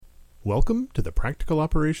Welcome to the Practical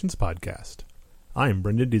Operations Podcast. I'm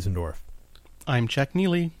Brendan Diesendorf. I'm Chuck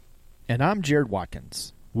Neely. And I'm Jared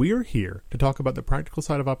Watkins. We are here to talk about the practical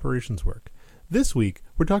side of operations work. This week,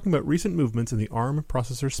 we're talking about recent movements in the ARM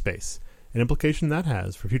processor space, an implication that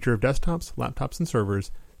has for future of desktops, laptops, and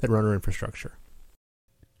servers that run our infrastructure.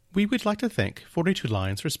 We would like to thank 42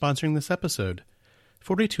 Lines for sponsoring this episode.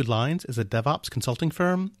 42 Lines is a DevOps consulting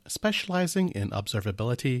firm specializing in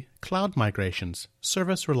observability, cloud migrations,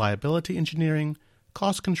 service reliability engineering,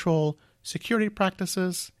 cost control, security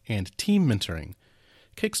practices, and team mentoring.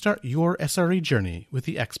 Kickstart your SRE journey with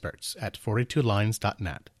the experts at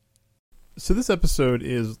 42lines.net. So this episode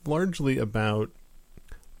is largely about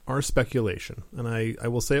our speculation, and I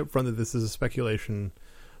will say up front that this is a speculation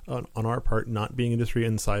on our part, not being industry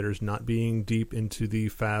insiders, not being deep into the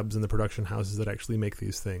fabs and the production houses that actually make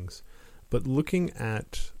these things, but looking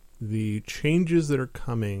at the changes that are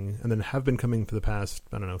coming and then have been coming for the past,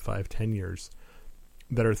 5-10 years,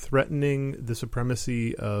 that are threatening the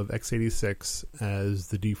supremacy of x86 as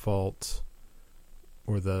the default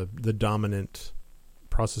or the dominant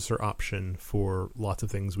processor option for lots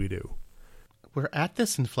of things we do. We're at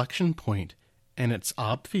this inflection point, and it's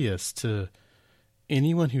obvious to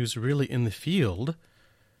anyone who's really in the field,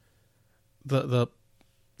 the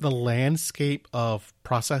landscape of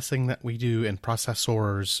processing that we do and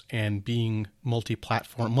processors and being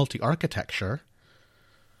multi-platform, multi-architecture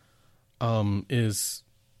is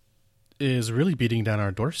really beating down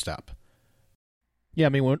our doorstep. Yeah, I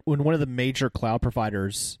mean, when one of the major cloud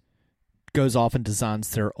providers goes off and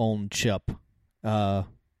designs their own chip, I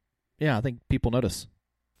think people notice.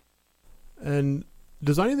 And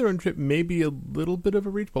designing their own chip may be a little bit of a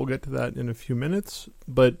reach, but we'll get to that in a few minutes.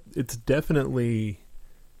 But it's definitely,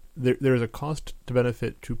 there's a cost to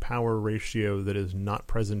benefit to power ratio that is not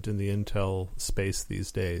present in the Intel space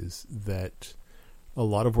these days, that a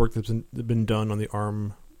lot of work that's been done on the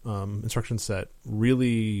ARM instruction set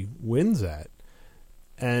really wins at.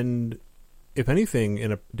 And if anything,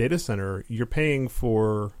 in a data center, you're paying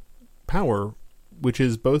for power, which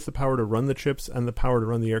is both the power to run the chips and the power to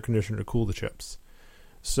run the air conditioner to cool the chips.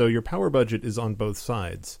 So your power budget is on both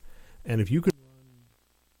sides, and if you could run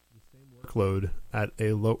the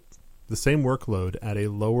same workload at a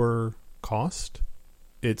lower cost,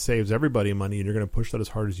 it saves everybody money, and you're going to push that as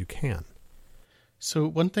hard as you can. So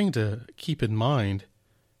one thing to keep in mind,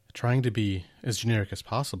 trying to be as generic as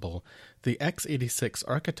possible, the x86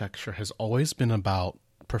 architecture has always been about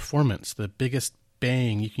performance, the biggest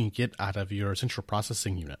bang you can get out of your central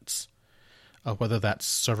processing units. Whether that's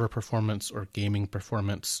server performance or gaming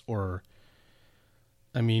performance,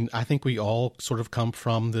 I think we all sort of come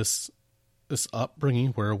from this upbringing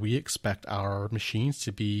where we expect our machines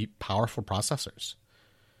to be powerful processors.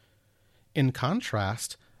 In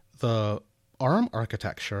contrast, the ARM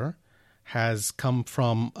architecture has come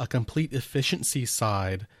from a complete efficiency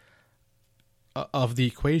side of the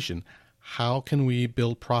equation. How can we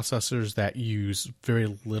build processors that use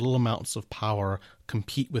very little amounts of power,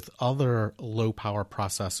 compete with other low-power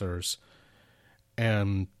processors,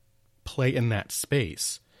 and play in that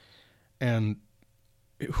space? And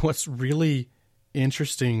what's really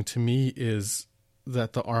interesting to me is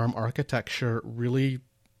that the ARM architecture really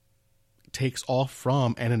takes off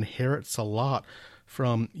from and inherits a lot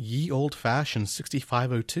from ye old-fashioned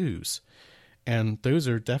 6502s. And those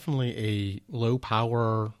are definitely a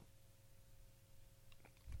low-power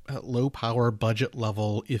budget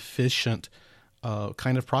level, efficient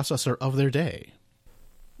kind of processor of their day.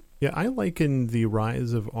 Yeah, I liken the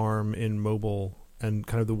rise of ARM in mobile and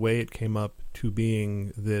kind of the way it came up to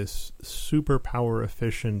being this super power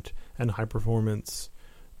efficient and high performance,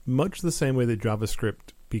 much the same way that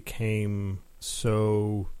JavaScript became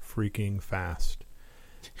so freaking fast.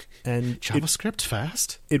 And JavaScript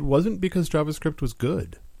fast? It wasn't because JavaScript was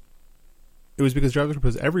good. It was because JavaScript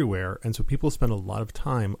was everywhere, and so people spent a lot of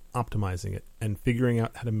time optimizing it and figuring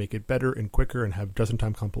out how to make it better and quicker and have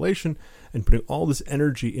just-in-time compilation and putting all this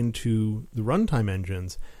energy into the runtime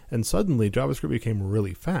engines, and suddenly JavaScript became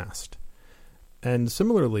really fast. And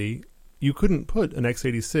similarly, you couldn't put an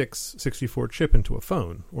x86 64 chip into a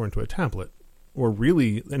phone or into a tablet, or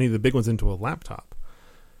really any of the big ones into a laptop.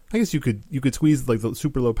 I guess you could squeeze like the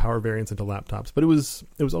super low power variants into laptops, but it was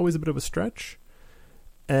always a bit of a stretch.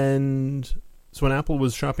 And so when Apple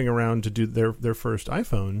was shopping around to do their first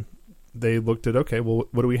iPhone, they looked at, okay, well,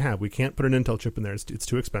 what do we have? We can't put an Intel chip in there. It's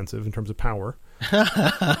too expensive in terms of power.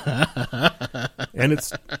 And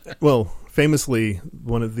it's, well, famously,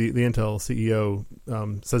 one of the Intel CEO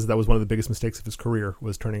says that was one of the biggest mistakes of his career,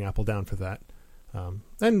 was turning Apple down for that.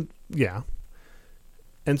 And yeah.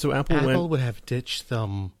 And so Apple would have ditched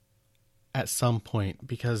them at some point,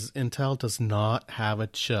 because Intel does not have a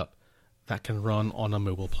chip that can run on a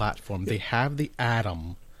mobile platform. They have the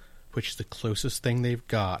Atom, which is the closest thing they've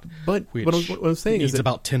got. But which what I'm saying needs is that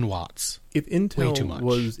about 10 watts. If Way too much.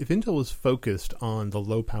 Intel was focused on the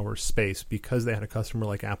low power space because they had a customer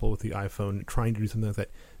like Apple with the iPhone trying to do something like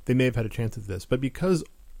that, they may have had a chance at this. But because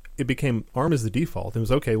it became ARM as the default, it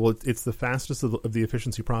was okay. Well, it's the fastest of the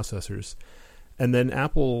efficiency processors, and then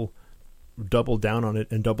Apple doubled down on it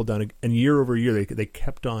and doubled down, and year over year they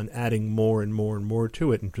kept on adding more and more and more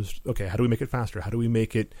to it, and just okay, how do we make it faster? How do we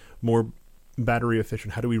make it more battery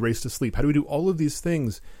efficient? How do we race to sleep? How do we do all of these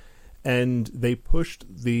things? And they pushed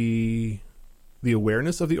the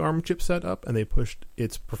awareness of the ARM chipset up, and they pushed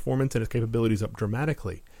its performance and its capabilities up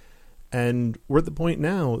dramatically. And we're at the point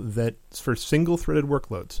now that for single-threaded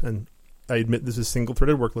workloads, and I admit this is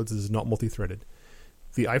single-threaded workloads, this is not multi-threaded,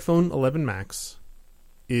 the iPhone 11 Max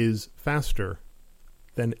is faster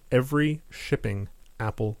than every shipping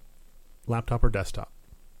Apple laptop or desktop.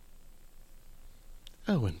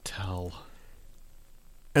 Oh, Intel.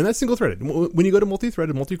 And that's single-threaded. When you go to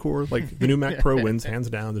multi-threaded, multi-core, like the new Mac Pro wins hands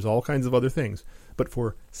down. There's all kinds of other things. But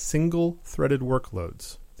for single-threaded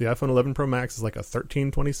workloads, the iPhone 11 Pro Max is like a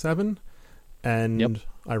 1327. And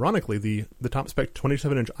ironically, the top spec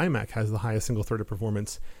 27-inch iMac has the highest single-threaded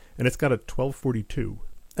performance, and it's got a 1242.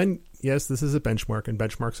 And yes, this is a benchmark, and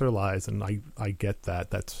benchmarks are lies, and I get that.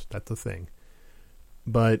 That's a thing.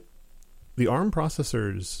 But the ARM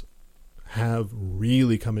processors have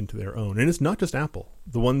really come into their own. And it's not just Apple.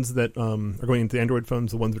 The ones that are going into Android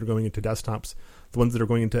phones, the ones that are going into desktops, the ones that are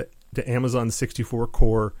going into Amazon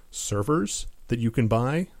 64-core servers that you can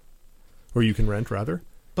buy, or you can rent, rather.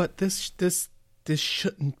 But this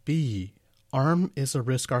shouldn't be. ARM is a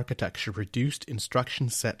RISC architecture, reduced instruction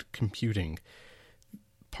set computing.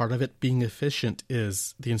 Part of it being efficient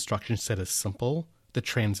is the instruction set is simple, the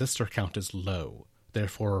transistor count is low,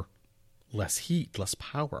 therefore less heat, less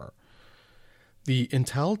power. The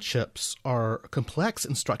Intel chips are complex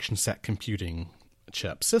instruction set computing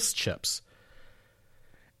chips, CISC chips.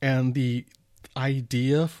 And the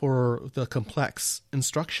idea for the complex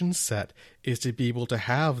instruction set is to be able to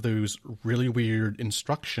have those really weird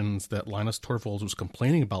instructions that Linus Torvalds was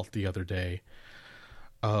complaining about the other day.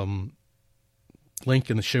 Link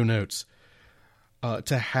in the show notes.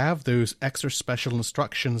 To have those extra special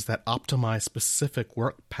instructions that optimize specific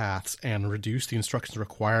work paths and reduce the instructions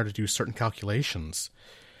required to do certain calculations.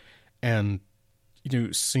 And,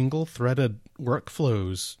 single-threaded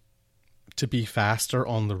workflows to be faster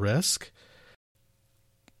on the RISC.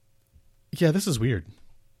 Yeah, this is weird.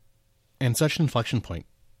 And such an inflection point.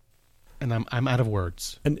 And I'm out of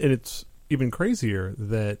words. And it's even crazier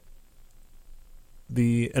that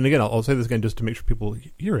and again, I'll say this again just to make sure people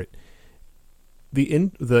hear it. The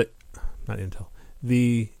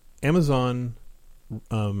Amazon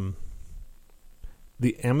ARM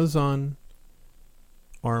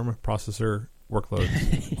processor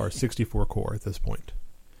workloads are 64 core at this point.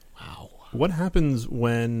 Wow. What happens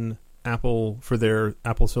when Apple, for their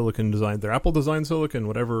Apple Silicon design, their Apple Design Silicon,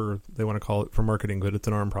 whatever they want to call it for marketing, but it's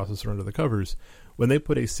an ARM processor under the covers, when they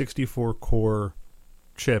put a 64 core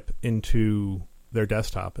chip into their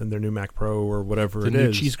desktop and their new Mac Pro or whatever it is, the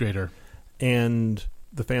new cheese grater, and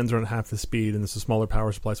the fans are at half the speed, and it's a smaller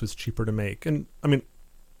power supply, so it's cheaper to make. And I mean,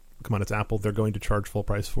 come on, it's Apple; they're going to charge full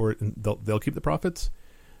price for it, and they'll keep the profits.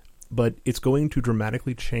 But it's going to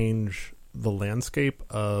dramatically change the landscape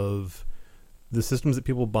of the systems that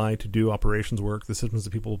people buy to do operations work, the systems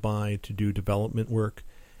that people buy to do development work,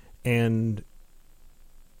 and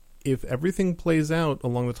if everything plays out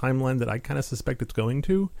along the timeline that I kind of suspect it's going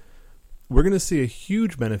to, we're going to see a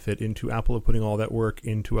huge benefit into Apple of putting all that work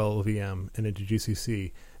into LLVM and into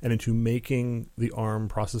GCC and into making the ARM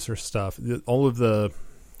processor stuff, all of the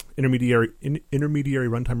intermediary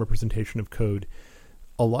runtime representation of code.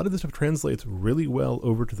 A lot of this stuff translates really well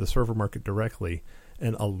over to the server market directly,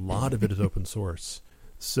 and a lot of it is open source.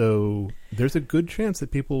 So there's a good chance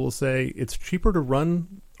that people will say it's cheaper to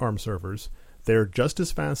run ARM servers. They're just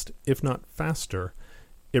as fast, if not faster.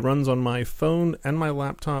 It runs on my phone and my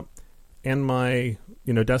laptop and my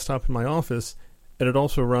desktop in my office, and it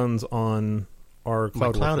also runs on our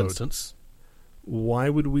cloud instance. Why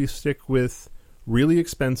would we stick with really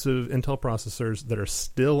expensive Intel processors that are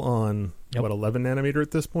still on 11 nanometer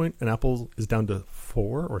at this point, and Apple is down to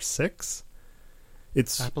 4 or 6?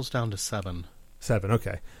 Apple's down to 7. 7,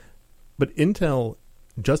 okay. But Intel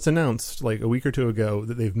just announced like a week or two ago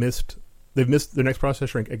that they've missed their next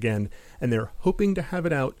processor rank again, and they're hoping to have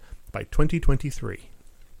it out by 2023.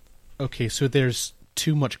 Okay, so there's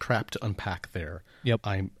too much crap to unpack there. Yep.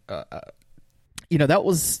 I'm that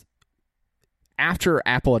was after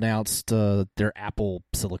Apple announced their Apple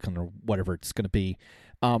Silicon or whatever it's going to be,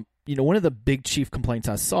 one of the big chief complaints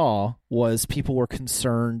I saw was people were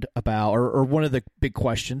concerned about, or one of the big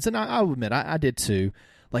questions, and I'll admit I did too,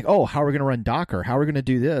 like, oh, how are we going to run Docker? How are we going to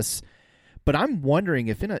do this? But I'm wondering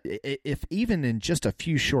if even in just a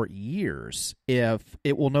few short years, if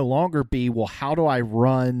it will no longer be, well, how do I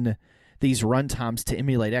run these runtimes to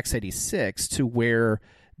emulate x86 to where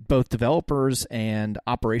both developers and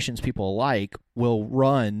operations people alike will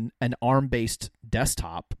run an ARM-based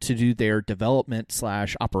desktop to do their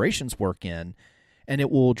development/operations work in, and it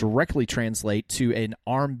will directly translate to an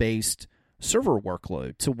ARM-based server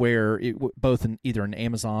workload to where it both in either in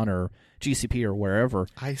Amazon or GCP or wherever.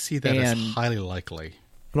 I see that as highly likely.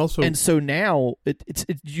 And so now it's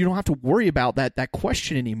you don't have to worry about that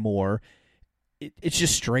question anymore. It's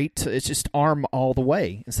just it's just ARM all the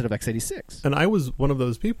way instead of x86. And I was one of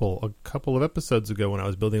those people a couple of episodes ago when I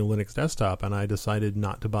was building a Linux desktop, and I decided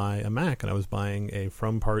not to buy a Mac, and I was buying a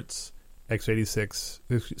From Parts x86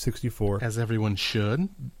 64. As everyone should.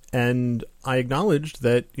 And I acknowledged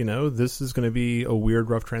that, this is going to be a weird,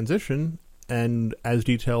 rough transition, and as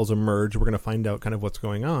details emerge, we're going to find out kind of what's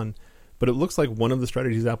going on. But it looks like one of the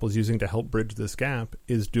strategies Apple's using to help bridge this gap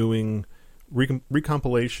is doing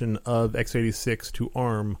recompilation of x86 to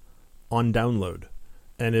ARM on download.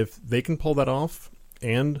 And if they can pull that off,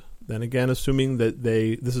 and then again, assuming that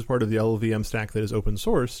this is part of the LLVM stack that is open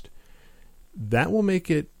sourced, that will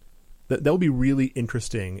make it, that will be really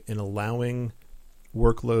interesting in allowing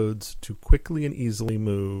workloads to quickly and easily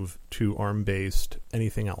move to ARM-based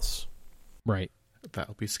anything else. Right.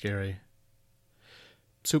 That'll be scary.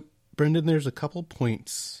 So, Brendan, there's a couple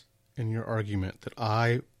points in your argument that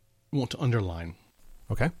I want to underline.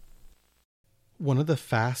 Okay. One of the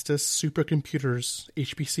fastest supercomputers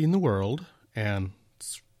HPC in the world, and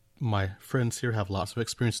my friends here have lots of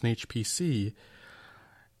experience in HPC,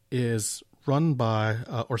 is run by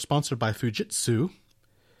or sponsored by Fujitsu,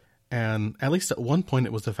 and at least at one point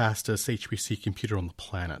it was the fastest HPC computer on the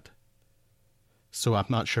planet. So I'm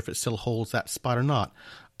not sure if it still holds that spot or not.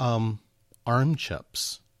 ARM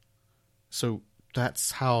chips. So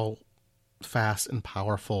that's how fast and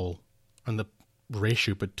powerful, and the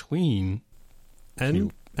ratio between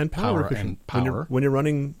and power and power. When you're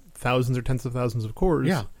running thousands or tens of thousands of cores,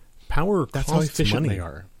 power that's costs how efficient money. They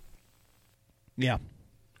are. Yeah.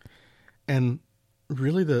 And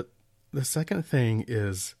really the second thing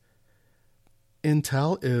is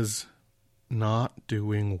Intel is not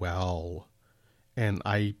doing well. And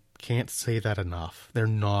I can't say that enough. They're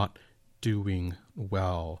not doing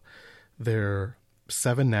well. Their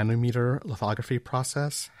 7-nanometer lithography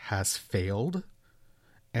process has failed,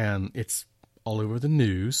 and it's all over the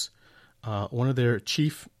news. One of their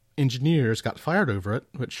chief engineers got fired over it,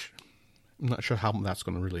 which I'm not sure how that's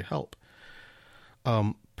going to really help.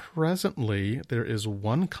 Presently, there is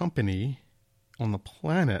one company on the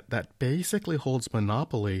planet that basically holds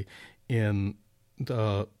monopoly in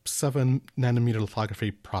the 7-nanometer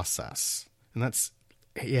lithography process, and that's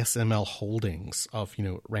ASML Holdings of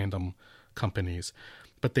random companies,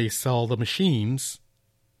 but they sell the machines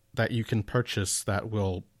that you can purchase that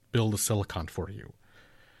will build the silicon for you.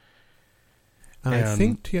 And I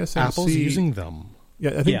think TSMC, Apple's using them.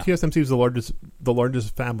 Yeah, I think TSMC is the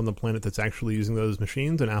largest fab on the planet that's actually using those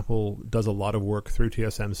machines, and Apple does a lot of work through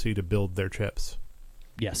TSMC to build their chips.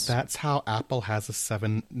 Yes. That's how Apple has the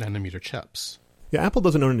 7-nanometer chips. Yeah, Apple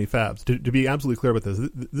doesn't own any fabs. To be absolutely clear about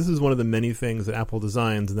this is one of the many things that Apple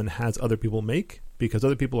designs and then has other people make, because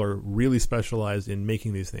other people are really specialized in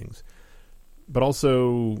making these things. But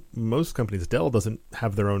also, most companies, Dell doesn't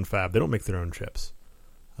have their own fab. They don't make their own chips.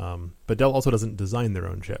 But Dell also doesn't design their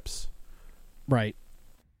own chips. Right.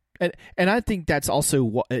 And I think that's also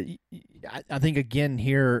what I think again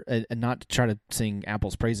here, and not to try to sing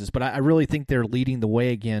Apple's praises, but I really think they're leading the way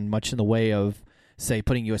again, much in the way of, say,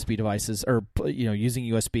 putting USB devices or using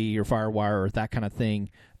USB or FireWire or that kind of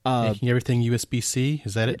thing. Making everything USB-C?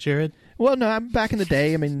 Is that it, Jared? Well, no. Back in the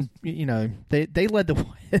day, I mean, they led the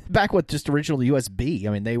way back with just original USB.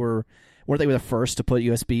 I mean, they were the first to put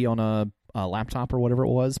USB on a laptop or whatever it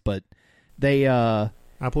was, but they.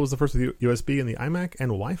 Apple was the first with USB in the iMac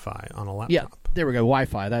and Wi-Fi on a laptop. Yeah, there we go.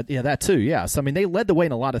 Wi-Fi. That too. Yeah. So I mean, they led the way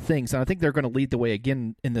in a lot of things, and I think they're going to lead the way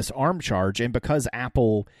again in this ARM charge. And because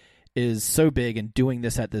Apple is so big and doing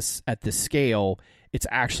this at this scale, it's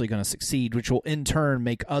actually going to succeed, which will in turn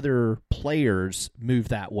make other players move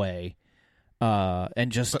that way.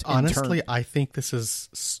 And just but honestly, I think this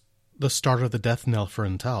is the start of the death knell for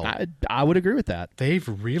Intel. I would agree with that. They've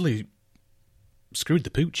really screwed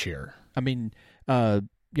the pooch here. I mean, I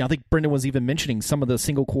think Brendan was even mentioning some of the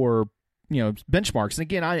single core benchmarks. And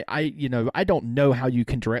again, I don't know how you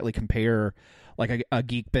can directly compare like a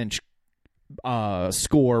Geekbench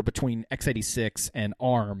score between x86 and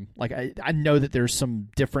ARM. Like I know that there's some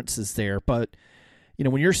differences there, but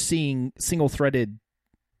when you're seeing single-threaded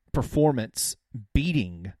performance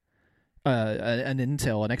beating an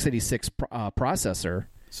Intel, an x86 processor.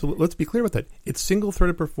 So let's be clear with that. It's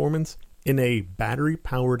single-threaded performance in a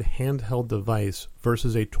battery-powered handheld device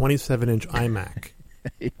versus a 27-inch iMac.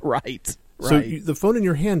 Right. So the phone in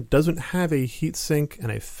your hand doesn't have a heat sink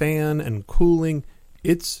and a fan and cooling.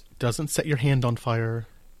 It's doesn't set your hand on fire.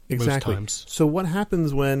 Exactly. Most times. So what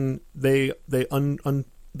happens when they open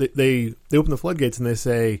the floodgates and they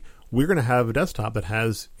say, we're going to have a desktop that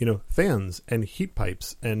has fans and heat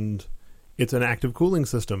pipes and it's an active cooling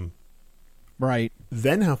system. Right.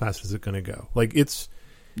 Then how fast is it going to go? Like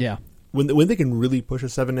yeah. When they can really push a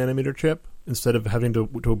 7-nanometer chip instead of having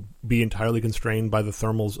to be entirely constrained by the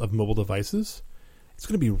thermals of mobile devices, it's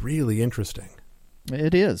going to be really interesting.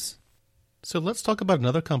 It is. So let's talk about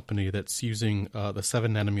another company that's using the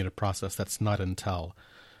 7-nanometer process that's not Intel,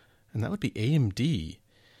 and that would be AMD,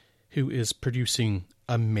 who is producing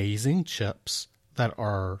amazing chips that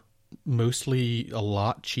are mostly a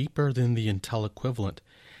lot cheaper than the Intel equivalent,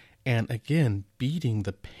 and again, beating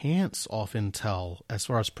the pants off Intel as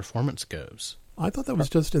far as performance goes. I thought that was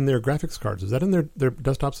just in their graphics cards. Is that in their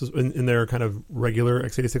desktops, in their kind of regular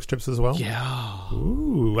x86 chips as well? Yeah.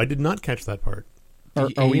 Ooh, I did not catch that part. The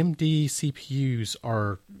AMD CPUs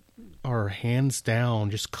are hands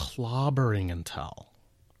down just clobbering Intel.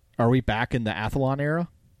 Are we back in the Athlon era?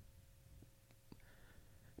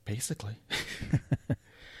 Basically.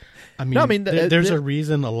 I mean, there's a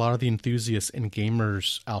reason a lot of the enthusiasts and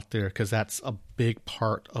gamers out there, because that's a big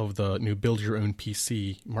part of the new build-your-own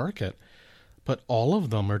PC market. But all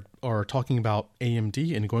of them are talking about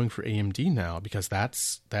AMD and going for AMD now because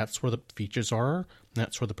that's where the features are.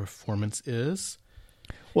 That's where the performance is.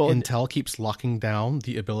 Well, Intel keeps locking down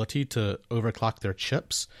the ability to overclock their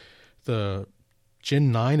chips. The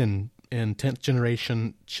Gen 9 and 10th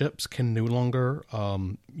generation chips can no longer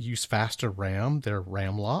use faster RAM. They're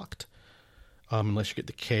RAM locked unless you get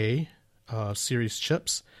the K series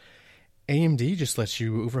chips. AMD just lets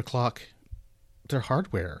you overclock their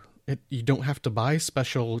hardware. You don't have to buy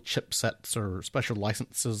special chipsets or special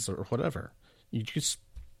licenses or whatever. It's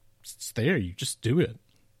there. You just do it.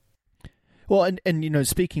 Well, and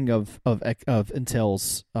speaking of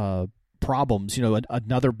Intel's problems,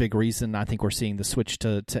 another big reason I think we're seeing the switch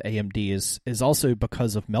to AMD is also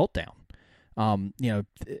because of Meltdown.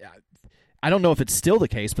 I don't know if it's still the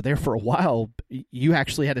case, but there for a while, you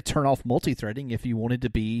actually had to turn off multi-threading if you wanted to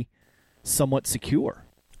be somewhat secure.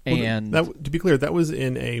 Well, and to be clear, that was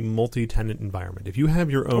in a multi-tenant environment. If you have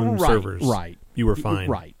your own servers, you were fine.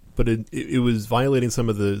 Right. But it was violating some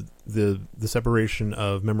of the separation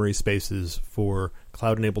of memory spaces for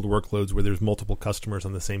cloud-enabled workloads where there's multiple customers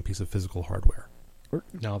on the same piece of physical hardware.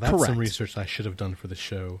 Now that's some research I should have done for the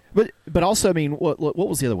show. But also, I mean, what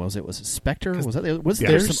was the other one? Was it Spectre? Was that?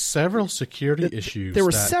 There's several security issues. There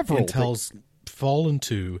were that several Intel's fallen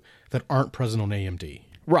to that aren't present on AMD.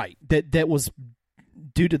 Right. That was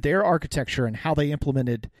due to their architecture and how they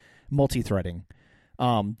implemented multi-threading.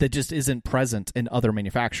 That just isn't present in other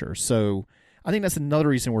manufacturers. So I think that's another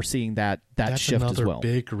reason we're seeing that shift as well. Another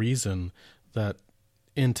big reason that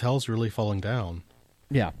Intel's really falling down.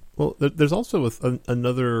 Yeah. Well, there's also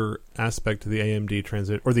another aspect to the AMD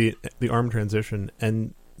transit or the ARM transition,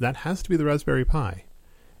 and that has to be the Raspberry Pi.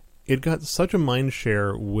 It got such a mind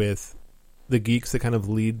share with the geeks that kind of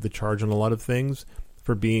lead the charge on a lot of things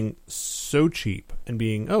for being so cheap and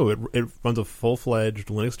being, it runs a full-fledged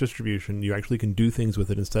Linux distribution. You actually can do things with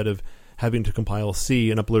it instead of having to compile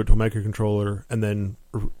C and upload it to a microcontroller and then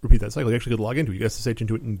repeat that cycle. You actually could log into it. You get SSH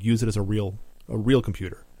into it and use it as a real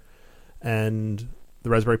computer. And the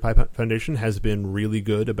Raspberry Pi Foundation has been really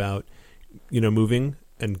good about, moving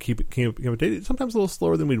and keep updated. Sometimes a little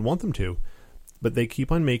slower than we'd want them to, but they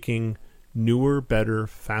keep on making newer, better,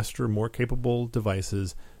 faster, more capable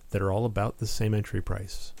devices that are all about the same entry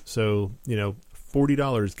price. So,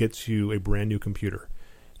 $40 gets you a brand new computer.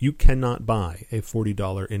 You cannot buy a $40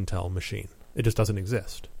 Intel machine. It just doesn't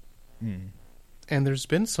exist. And there's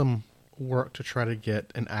been some work to try to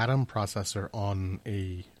get an Atom processor on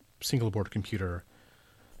a single board computer.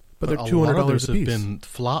 But they're $200 a lot of those a piece. have been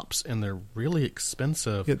flops, and they're really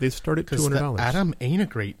expensive. Yeah, they start at $200. Because Atom isn't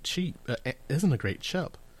a great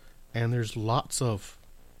chip. And there's lots of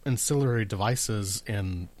ancillary devices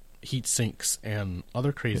and heat sinks and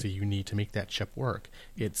other crazy you need to make that chip work.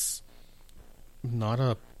 It's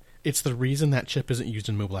the reason that chip isn't used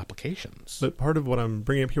in mobile applications. But part of what I'm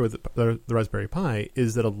bringing up here with the Raspberry Pi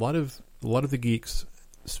is that a lot of a lot of the geeks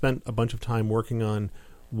spent a bunch of time working on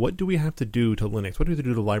what do we have to do to Linux? What do we have to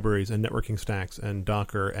do to libraries and networking stacks and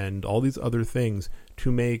Docker and all these other things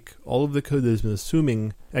to make all of the code that has been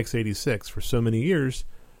assuming x86 for so many years?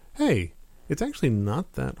 Hey, it's actually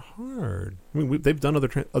not that hard. I mean, they've done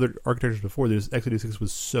other architectures before. x86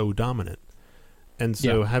 was so dominant. And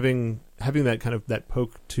so having that kind of that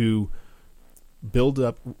poke to build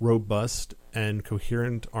up robust and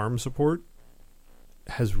coherent ARM support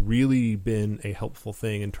has really been a helpful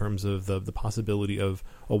thing in terms of the possibility of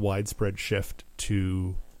a widespread shift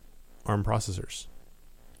to ARM processors.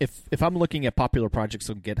 If I'm looking at popular projects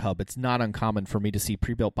on GitHub, it's not uncommon for me to see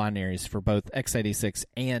pre-built binaries for both x86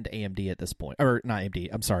 and AMD at this point. Or not AMD,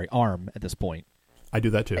 I'm sorry, ARM at this point. I do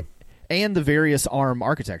that too. And the various ARM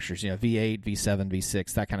architectures, V8, V7,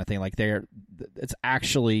 V6, that kind of thing. Like it's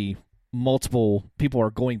actually multiple people are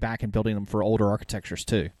going back and building them for older architectures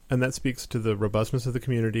too. And that speaks to the robustness of the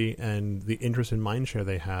community and the interest in mindshare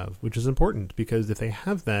they have, which is important because if they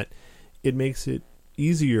have that, it makes it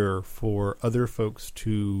easier for other folks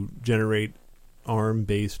to generate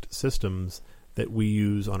ARM-based systems that we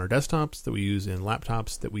use on our desktops, that we use in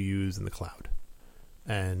laptops, that we use in the cloud.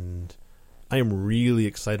 And I am really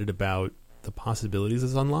excited about the possibilities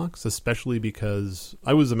this unlocks, especially because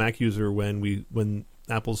I was a Mac user when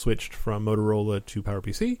Apple switched from Motorola to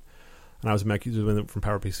PowerPC, and I was a Mac user when it went from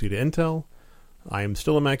PowerPC to Intel. I am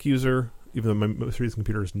still a Mac user, even though my most recent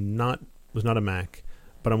computer was not a Mac,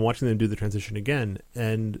 but I'm watching them do the transition again,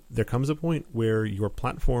 and there comes a point where your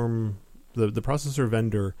platform, the processor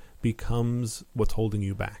vendor, becomes what's holding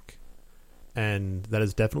you back. And that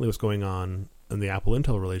is definitely what's going on in the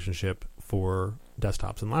Apple-Intel relationship for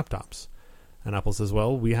desktops and laptops. And Apple says,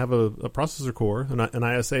 well, we have a processor core, an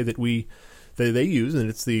ISA that they use, and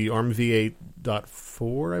it's the ARM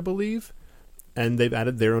v8.4, I believe. And they've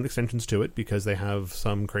added their own extensions to it because they have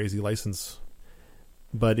some crazy license.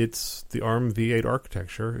 But it's the ARM v8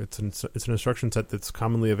 architecture. It's an instruction set that's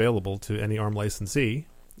commonly available to any ARM licensee.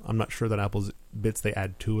 I'm not sure that Apple's bits they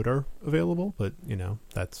add to it are available, but,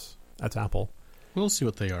 that's Apple. We'll see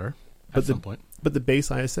what they are at some point. But the base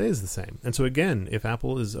ISA is the same. And so again, if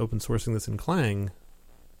Apple is open sourcing this in Clang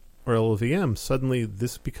or LLVM, suddenly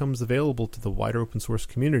this becomes available to the wider open source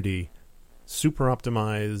community, super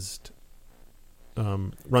optimized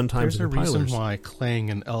runtimes. There's and a reason compilers. why Clang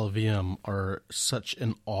and LLVM are such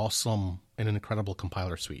an awesome and an incredible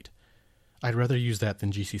compiler suite. I'd rather use that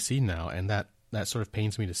than GCC now, and that sort of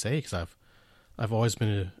pains me to say because I've always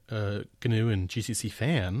been a GNU and GCC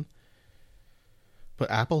fan. But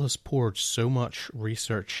Apple has poured so much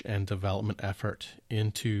research and development effort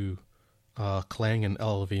into Clang and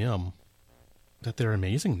LLVM that they're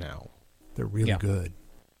amazing now. They're really good.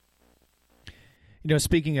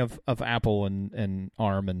 Speaking of Apple and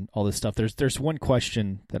ARM and all this stuff, there's one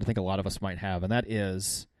question that I think a lot of us might have, and that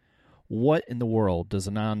is, what in the world does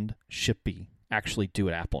Anand Shippi actually do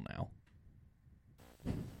at Apple now?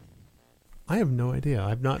 I have no idea.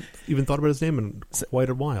 I've not even thought about his name in quite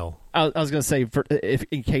a while. I was going to say,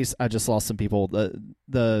 in case I just lost some people,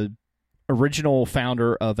 the original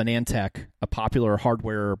founder of AnandTech, a popular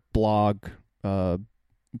hardware blog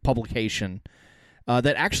publication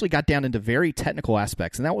that actually got down into very technical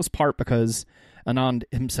aspects, and that was part because Anand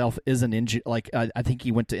himself is an engineer. I think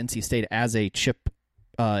he went to NC State as a chip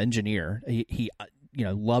engineer. He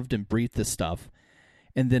loved and breathed this stuff.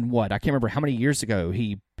 And then what? I can't remember how many years ago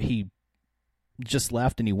he just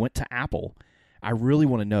left and he went to Apple. I really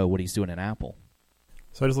want to know what he's doing at Apple.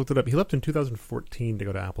 So I just looked it up. He left in 2014 to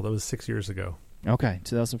go to Apple. That was 6 years ago. Okay,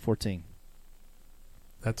 2014.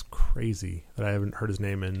 That's crazy that I haven't heard his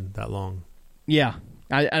name in that long. Yeah,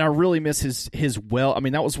 I really miss his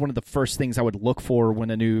that was one of the first things I would look for when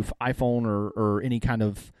a new iPhone or any kind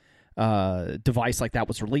of device like that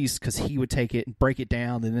was released, because he would take it and break it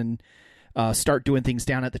down and then start doing things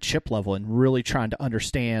down at the chip level and really trying to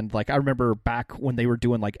understand. Like, I remember back when they were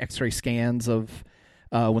doing like X-ray scans of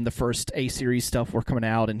when the first A-series stuff were coming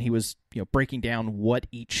out, and he was breaking down what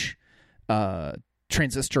each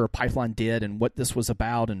transistor or pipeline did and what this was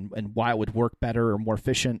about and why it would work better or more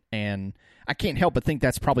efficient. And I can't help but think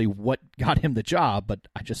that's probably what got him the job, but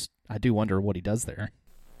I do wonder what he does there.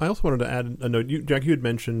 I also wanted to add a note. Jack, you had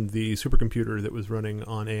mentioned the supercomputer that was running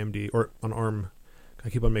on AMD or on ARM. I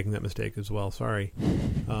keep on making that mistake as well. Sorry.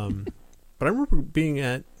 But I remember being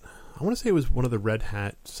at, I want to say it was one of the Red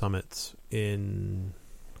Hat summits in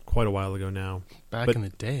quite a while ago now. Back in the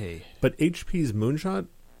day. But HP's Moonshot,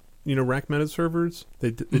 rack-mounted servers, they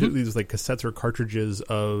do these like cassettes or cartridges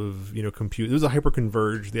of, compute. It was a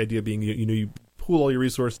hyper-converged, the idea being, you pool all your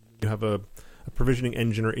resources, you have a a provisioning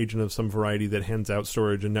engine or agent of some variety that hands out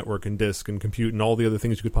storage and network and disk and compute and all the other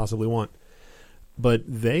things you could possibly want. But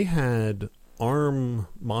they had ARM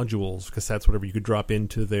modules, cassettes, whatever you could drop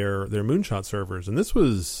into their Moonshot servers, and this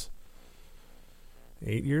was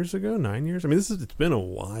 8 years ago, 9 years. I mean, it's been a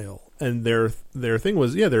while. And their thing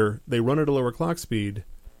was, they run at a lower clock speed,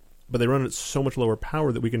 but they run at so much lower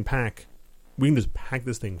power that we can just pack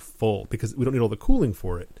this thing full because we don't need all the cooling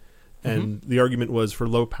for it. And the argument was for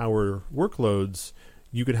low power workloads,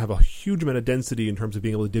 you could have a huge amount of density in terms of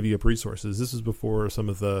being able to divvy up resources. This is before some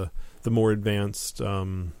of the more advanced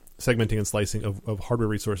segmenting and slicing of hardware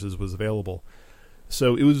resources was available.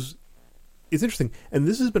 So it's interesting. And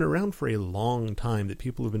this has been around for a long time that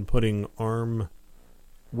people have been putting ARM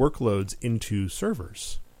workloads into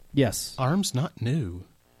servers. Yes. ARM's not new.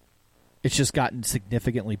 It's just gotten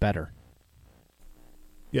significantly better.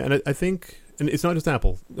 Yeah, and I think, and it's not just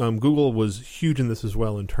Apple. Google was huge in this as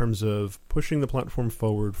well in terms of pushing the platform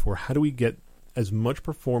forward for how do we get as much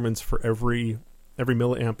performance for every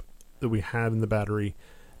milliamp that we have in the battery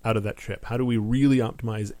out of that chip. How do we really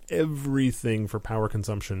optimize everything for power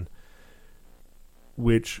consumption,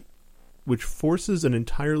 which forces an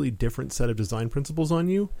entirely different set of design principles on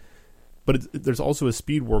you. But there's also a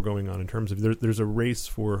speed war going on in terms of there's a race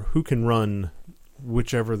for who can run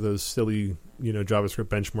whichever of those silly, JavaScript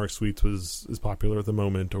benchmark suites is popular at the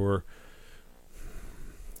moment, or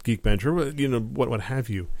Geekbench, or what have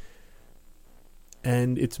you.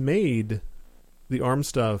 And it's made the ARM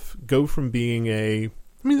stuff go from being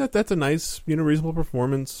that's a nice, reasonable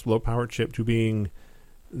performance, low power chip to being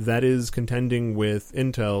that is contending with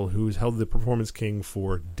Intel, who's held the performance king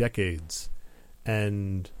for decades,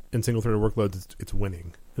 and in single-threaded workloads, it's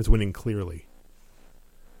winning. It's winning clearly.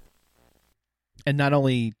 And not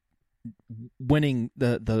only winning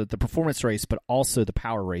the performance race, but also the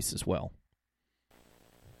power race as well.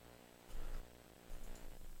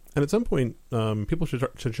 And at some point, people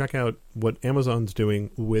should check out what Amazon's doing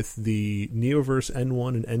with the Neoverse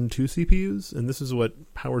N1 and N2 CPUs. And this is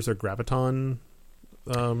what powers their Graviton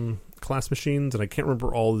class machines. And I can't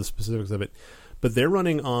remember all the specifics of it. But they're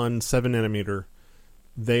running on 7 nanometer.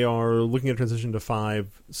 They are looking at transition to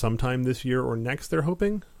 5 sometime this year or next, they're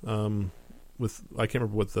hoping. I can't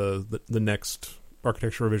remember what the next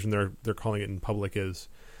architecture revision they're calling it in public is.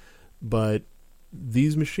 But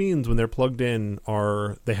these machines, when they're plugged in,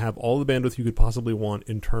 they have all the bandwidth you could possibly want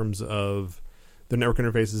in terms of the network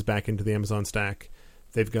interfaces back into the Amazon stack.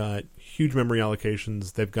 They've got huge memory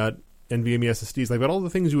allocations. They've got NVMe SSDs. They've got all the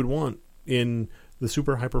things you would want in the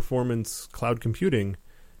super high performance cloud computing,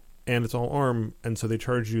 and it's all ARM, and so they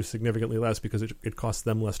charge you significantly less because it costs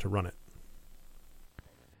them less to run it.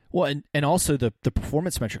 Well, and also the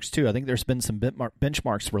performance metrics too. I think there's been some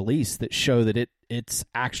benchmarks released that show that it's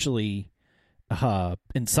actually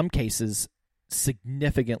in some cases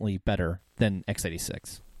significantly better than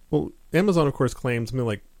x86. Well, Amazon of course claims something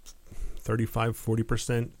like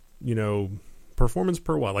 35-40%, performance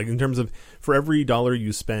per watt. Like in terms of for every dollar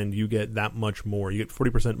you spend, you get that much more. You get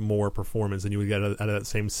 40% more performance than you would get out of that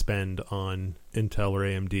same spend on Intel or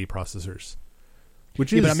AMD processors,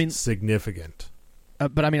 which is significant.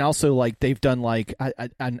 But I mean, also like they've done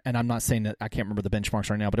and I'm not saying that I can't remember the benchmarks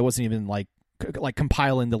right now, but it wasn't even like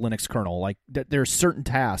compiling the Linux kernel. Like there are certain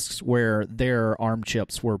tasks where their ARM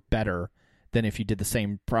chips were better than if you did the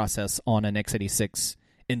same process on an x86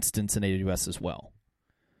 instance in AWS as well.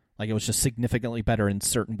 Like it was just significantly better in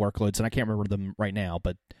certain workloads, and I can't remember them right now,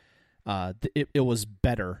 but it was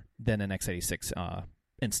better than an x86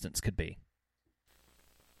 instance could be.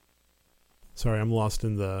 Sorry, I'm lost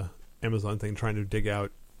in the Amazon thing, trying to dig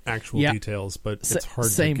out actual details, but it's hard to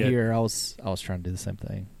get. Same here. I was trying to do the same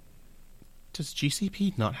thing. Does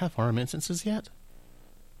GCP not have ARM instances yet?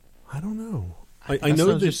 I don't know. I know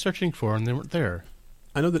I was just searching for, and they weren't there.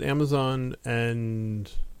 I know that Amazon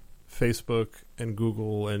and Facebook and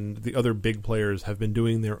Google and the other big players have been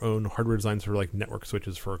doing their own hardware designs for like network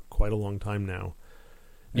switches for quite a long time now.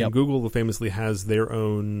 And Google famously has their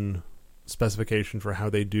own specification for how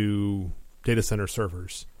they do data center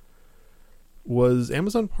servers. Was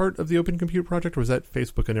Amazon part of the Open Compute project, or was that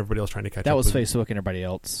Facebook and everybody else trying to catch up? That was Facebook and everybody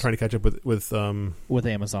else trying to catch up with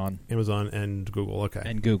Amazon and Google. Okay,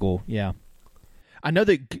 and Google. Yeah, I know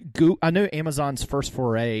that. I know Amazon's first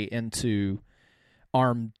foray into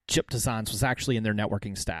ARM chip designs was actually in their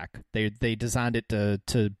networking stack. They designed it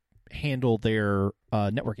to handle their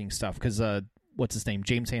networking stuff because what's his name,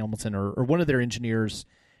 James Hamilton, or one of their engineers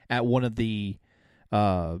at one of the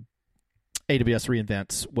AWS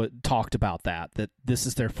reInvents talked about that this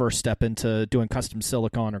is their first step into doing custom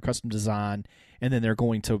silicon or custom design, and then they're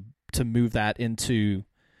going to move that into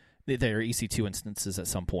their EC2 instances at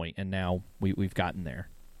some point, and now we've gotten there.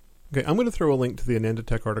 Okay, I'm going to throw a link to the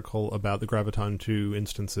AnandaTech article about the Graviton 2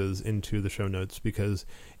 instances into the show notes because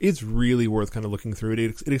it's really worth kind of looking through it.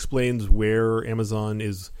 It explains where Amazon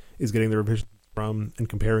is getting their revisions from and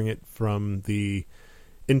comparing it from the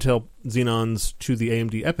Intel Xenons to the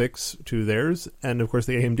AMD EPYCs to theirs. And, of course,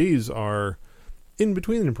 the AMDs are in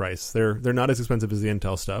between in price. They're not as expensive as the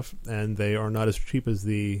Intel stuff, and they are not as cheap as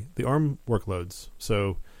the ARM workloads.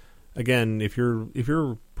 So, again, if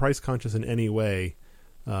you're price conscious in any way,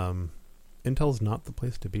 Intel's not the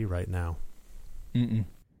place to be right now. Mm-mm.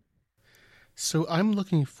 So I'm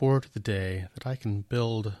looking forward to the day that I can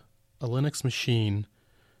build a Linux machine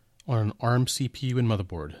on an ARM CPU and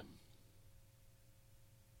motherboard.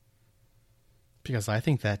 Because I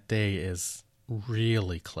think that day is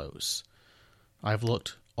really close. I've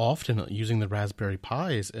looked often at using the Raspberry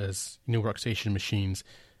Pis as new workstation machines.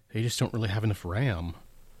 They just don't really have enough RAM.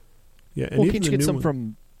 Yeah, and well, can't you get some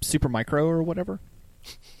from Supermicro or whatever?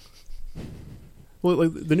 Well,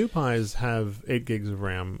 like the new Pis have 8 gigs of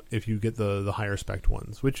RAM if you get the higher spec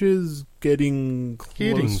ones, which is getting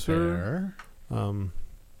closer.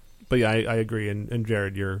 But yeah, I agree. And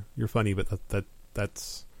Jared, you're funny, but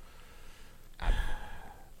that's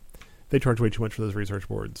they charge way too much for those research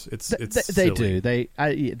boards. They silly. Do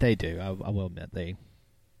they do. I will admit they.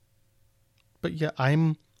 But yeah,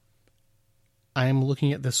 I'm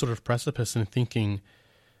looking at this sort of precipice and thinking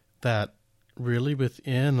that really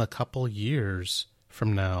within a couple years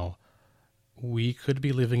from now, we could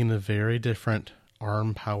be living in a very different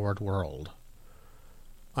ARM-powered world.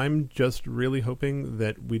 I'm just really hoping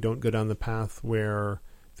that we don't go down the path where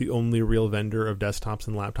the only real vendor of desktops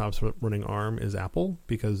and laptops running ARM is Apple,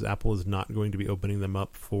 because Apple is not going to be opening them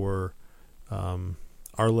up for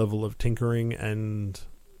our level of tinkering and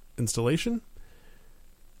installation,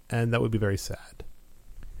 and that would be very sad.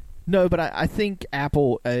 No, but I think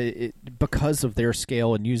Apple, because of their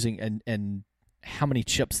scale and using and how many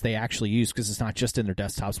chips they actually use, because it's not just in their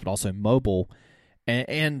desktops but also mobile,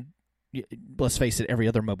 and let's face it, every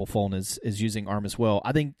other mobile phone is using ARM as well.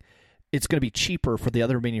 I think it's going to be cheaper for the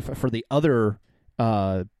other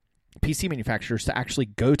PC manufacturers to actually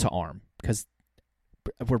go to ARM, because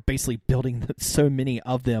we're basically building so many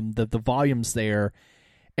of them, the volume's there.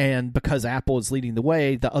 And because Apple is leading the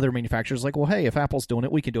way, the other manufacturers are like, well, hey, if Apple's doing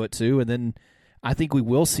it, we can do it too. And then I think we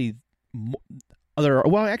will see other...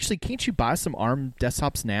 Well, actually, can't you buy some ARM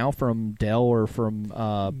desktops now from Dell or from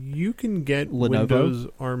you can get Lenovo? Windows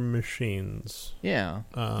ARM machines. Yeah.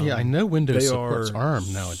 Yeah, I know Windows supports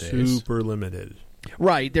ARM nowadays. Super limited.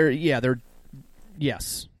 Right.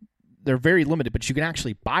 Yes. They're very limited, but you can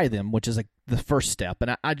actually buy them, which is like the first step.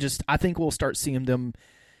 And I think we'll start seeing them.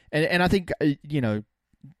 And I think,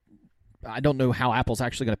 I don't know how Apple's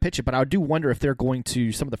actually going to pitch it, but I do wonder if they're going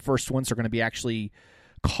to, some of the first ones are going to be actually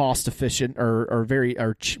cost efficient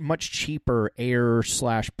or much cheaper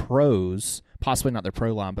Air/Pros, possibly not their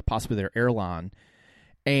Pro line, but possibly their Air line.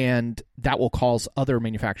 And that will cause other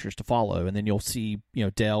manufacturers to follow. And then you'll see,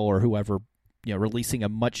 Dell or whoever, releasing a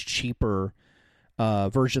much cheaper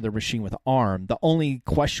version of their machine with ARM. The only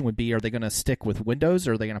question would be, are they going to stick with Windows,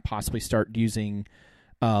 or are they going to possibly start using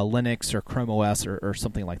Linux or Chrome OS or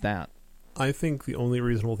something like that? I think the only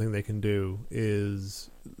reasonable thing they can do is...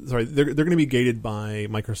 Sorry, they're going to be gated by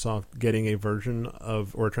Microsoft getting a version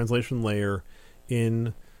of, or a translation layer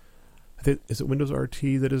in... I think, is it Windows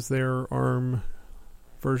RT that is their ARM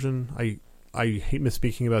version? I hate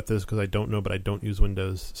misspeaking about this because I don't know, but I don't use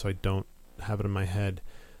Windows, so I don't have it in my head.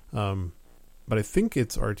 But I think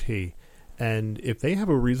it's RT. And if they have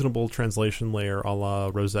a reasonable translation layer a la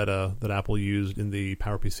Rosetta that Apple used in the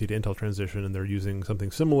PowerPC to Intel transition, and they're using something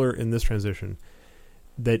similar in this transition,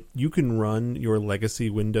 that you can run your legacy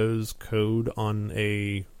Windows code on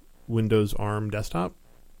a Windows ARM desktop,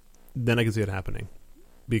 then I can see it happening.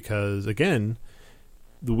 Because, again,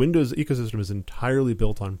 the Windows ecosystem is entirely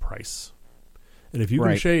built on price. And if you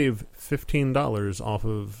can shave $15 off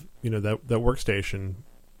of that workstation...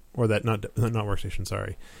 Or that not workstation.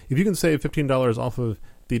 Sorry, if you can save $15 off of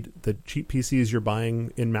the cheap PCs you're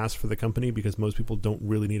buying in mass for the company, because most people don't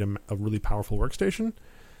really need a really powerful workstation,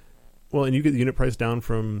 well, and you get the unit price down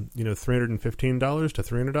from $315 to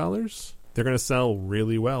 $300, they're going to sell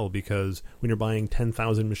really well, because when you're buying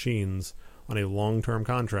 10,000 machines on a long-term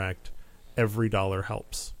contract, every dollar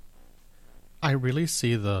helps. I really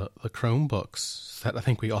see the Chromebooks that I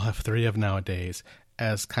think we all have 3 of nowadays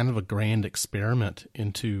as kind of a grand experiment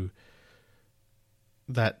into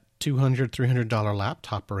that $200, $300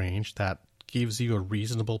 laptop range that gives you a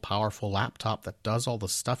reasonable, powerful laptop that does all the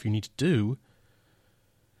stuff you need to do.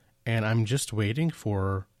 And I'm just waiting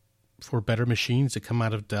for for better machines to come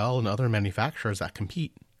out of Dell and other manufacturers that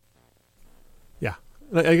compete. Yeah.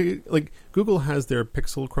 Like Google has their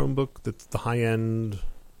Pixel Chromebook that's the high end.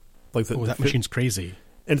 Like That machine's crazy.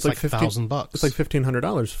 And it's like $1,000. It's like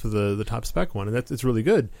 $1,500 for the top spec one, and it's really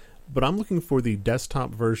good. But I'm looking for the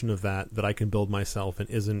desktop version of that I can build myself and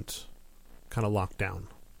isn't kind of locked down.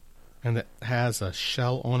 And it has a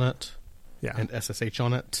shell on it. Yeah. And SSH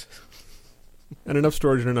on it. And enough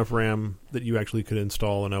storage and enough RAM that you actually could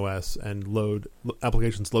install an OS and load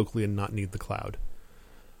applications locally and not need the cloud.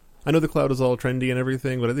 I know the cloud is all trendy and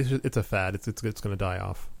everything, but it's a fad. It's going to die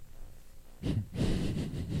off.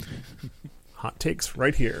 Hot takes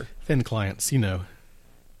right here. Thin clients, you know.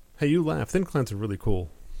 Hey, you laugh. Thin clients are really cool.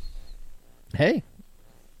 Hey,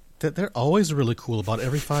 They're always really cool about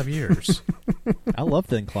every 5 years. I love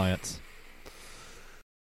thin clients.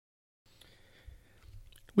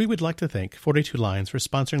 We would like to thank 42 Lines for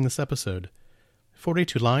sponsoring this episode.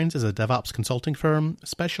 42 Lines is a DevOps consulting firm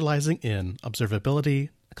specializing in observability,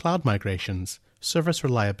 cloud migrations, service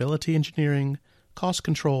reliability engineering, cost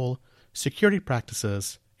control, security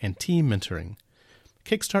practices, and team mentoring.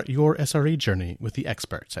 Kickstart your SRE journey with the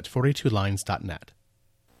experts at 42lines.net.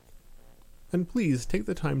 And please take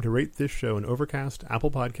the time to rate this show in Overcast,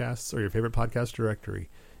 Apple Podcasts, or your favorite podcast directory.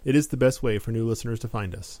 It is the best way for new listeners to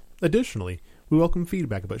find us. Additionally, we welcome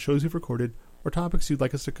feedback about shows you've recorded or topics you'd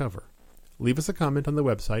like us to cover. Leave us a comment on the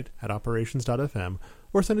website at operations.fm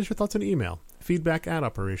or send us your thoughts on email,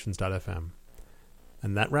 feedback@operations.fm.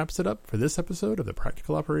 And that wraps it up for this episode of the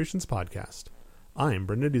Practical Operations Podcast. I'm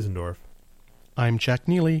Brendan Diesendorf. I'm Jack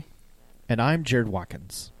Neely. And I'm Jared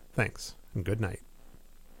Watkins. Thanks, and good night.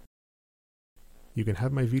 You can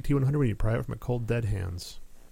have my VT100 when you pry it from my cold, dead hands.